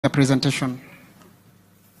the presentation.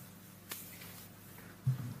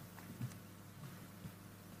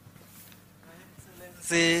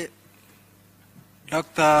 Excellency,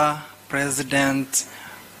 Dr. President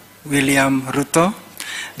William Ruto.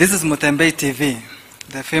 This is Mutembei TV,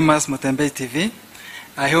 the famous Mutembei TV.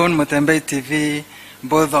 I own Mutembei TV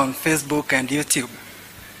both on Facebook and YouTube.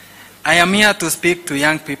 I am here to speak to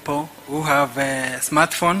young people who have a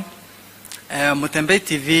smartphone. Mutembei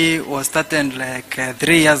TV was started like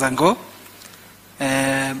 3 years ago.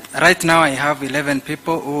 Right now I have 11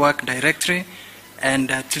 people who work directly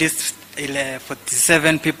and at least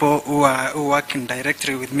 47 people who work in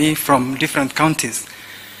directory with me from different counties.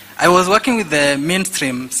 I was working with the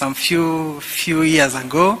mainstream some few years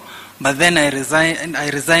ago, but then I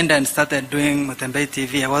resigned and started doing Mutembei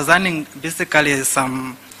TV. I was earning basically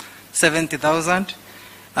some 70,000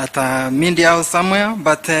 at a media house somewhere,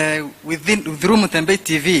 but through Mutembei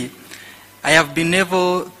TV, I have been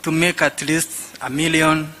able to make at least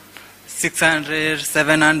 1,600,000,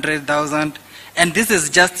 700,000. And this is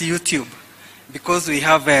just YouTube, because we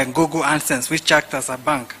have Google AdSense, which acts as a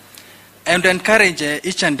bank. And encourage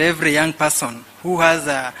each and every young person who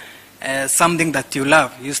has something that you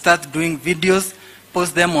love. You start doing videos,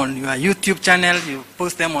 post them on your YouTube channel, you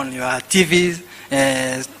post them on your TV,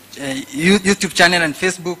 YouTube channel and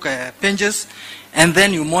Facebook pages, and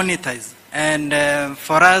then you monetize. And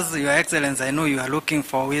for us, Your Excellency, I know you are looking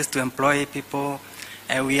for ways to employ people.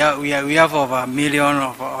 We have over 1 million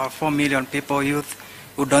or 4 million people, youth,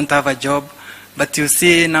 who don't have a job. But you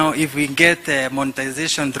see now, if we get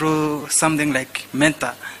monetization through something like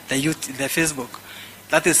Meta, the Facebook,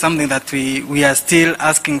 that is something that we are still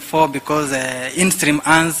asking for, because in-stream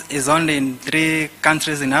earns is only in 3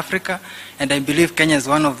 countries in Africa, and I believe Kenya is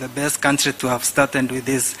one of the best countries to have started with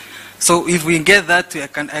this. So if we get that,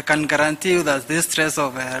 I can guarantee you that this stress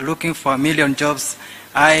of looking for 1 million jobs,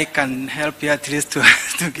 I can help you at least to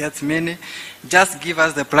get many. Just give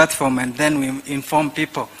us the platform and then we inform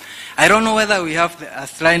people. I don't know whether we have a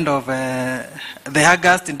slide of the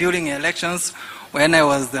August during elections when I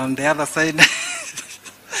was on the other side.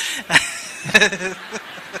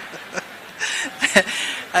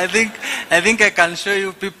 I think I can show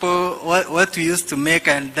you people what we used to make,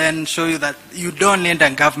 and then show you that you don't need a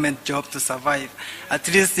government job to survive. At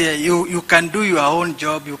least you can do your own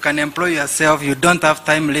job, you can employ yourself, you don't have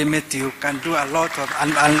time limit, you can do a lot of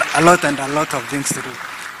things to do.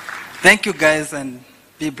 Thank you guys, and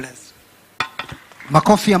be blessed.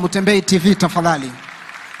 Makofi ya Mutembei TV tafadhali.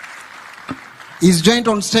 He's joined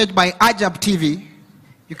on stage by Ajab TV.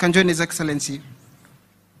 You can join His Excellency.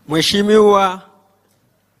 Mheshimiwa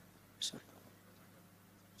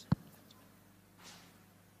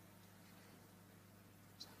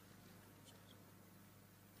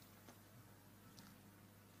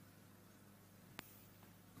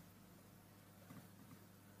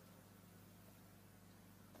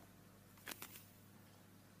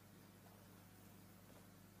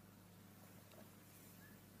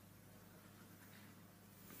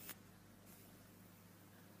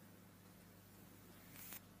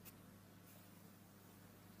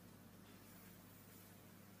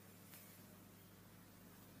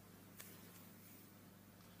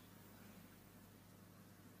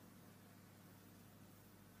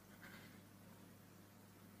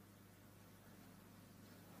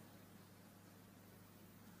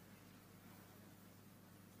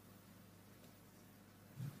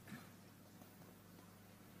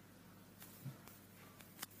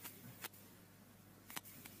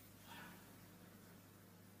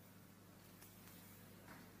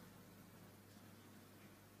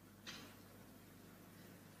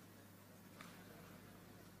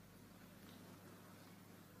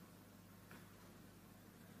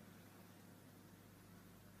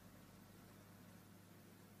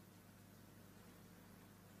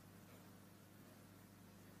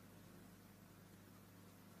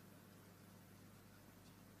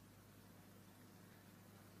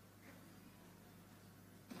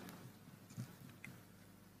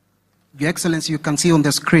Your Excellency, you can see on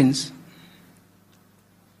the screens.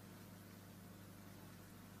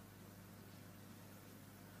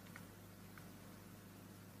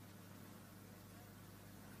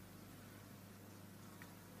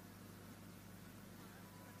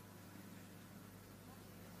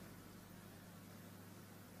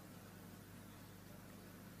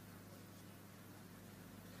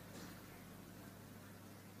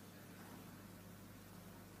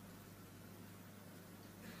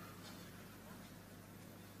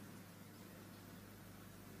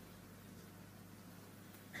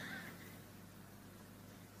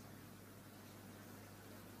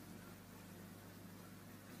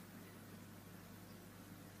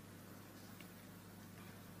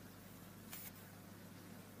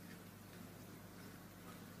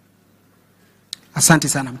 Asante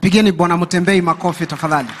sana. Mpigeni Bwana Mutembei makofi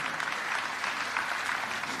tafadhali.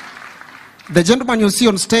 The gentleman you see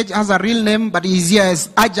on stage has a real name, but he is here as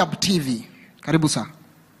Ajab TV. Karibu sir.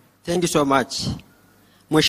 Thank you so much.